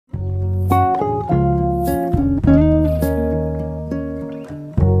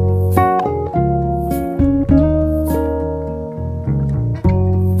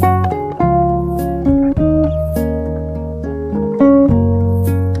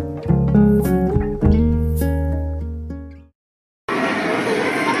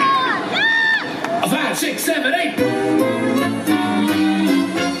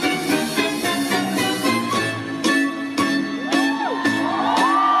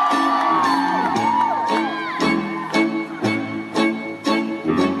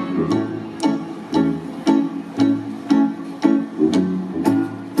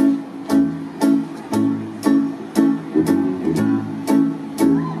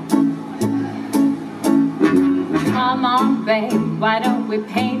on, babe, why don't we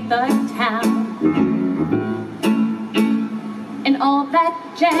paint the town? And all that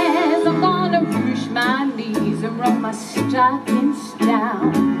jazz, I'm gonna push my knees and roll my stockings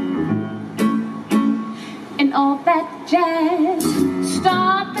down. And all that jazz,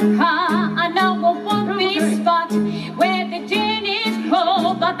 start the car, I know a one-way spot where the gin is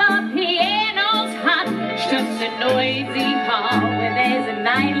cold but the piano's hot. It's just a noisy hall where there's a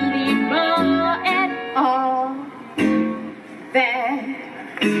nightly roar and all that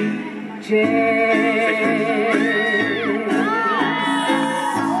jazz.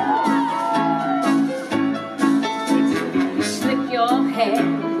 Slick your hair,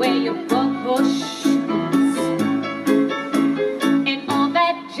 wear your buckle shoes, and all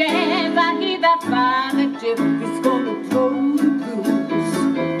that jazz. I hear that Father Jim is gonna throw the blues.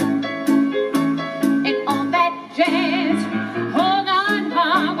 And all that jazz, hold on,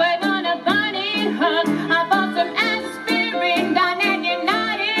 heart, we're gonna bunny hug. I bought some aspirin down at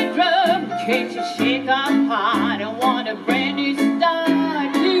United Drug. Can't you shake our heart and want a brand new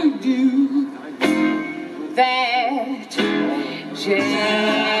start to do that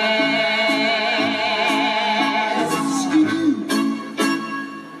jazz?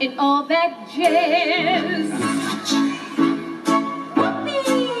 In all that jazz,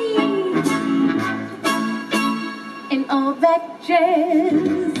 in all that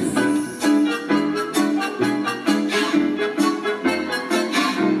jazz.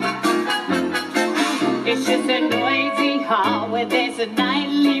 It's just a noisy hall where there's a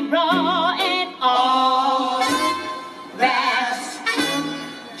nightly roar and all that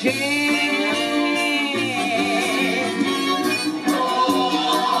jazz.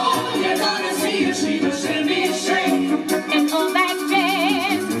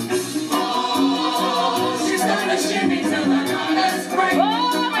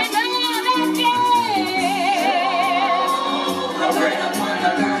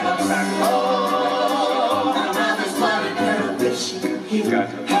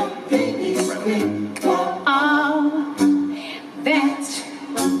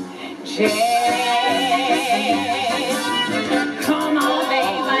 Come on,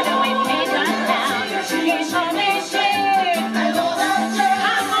 babe, why don't we paint the town? Get on this shit. I'm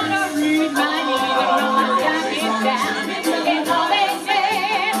gonna read my knees and roll my stockings down. Get on this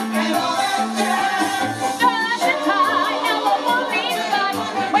shit. Start the car, now a one-way spot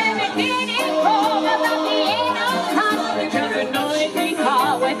where the gin is cold but the piano's hot. Just a noisy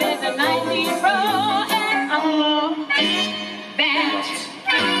car where there's a nightly roar and all that.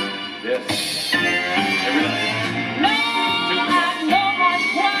 Yes.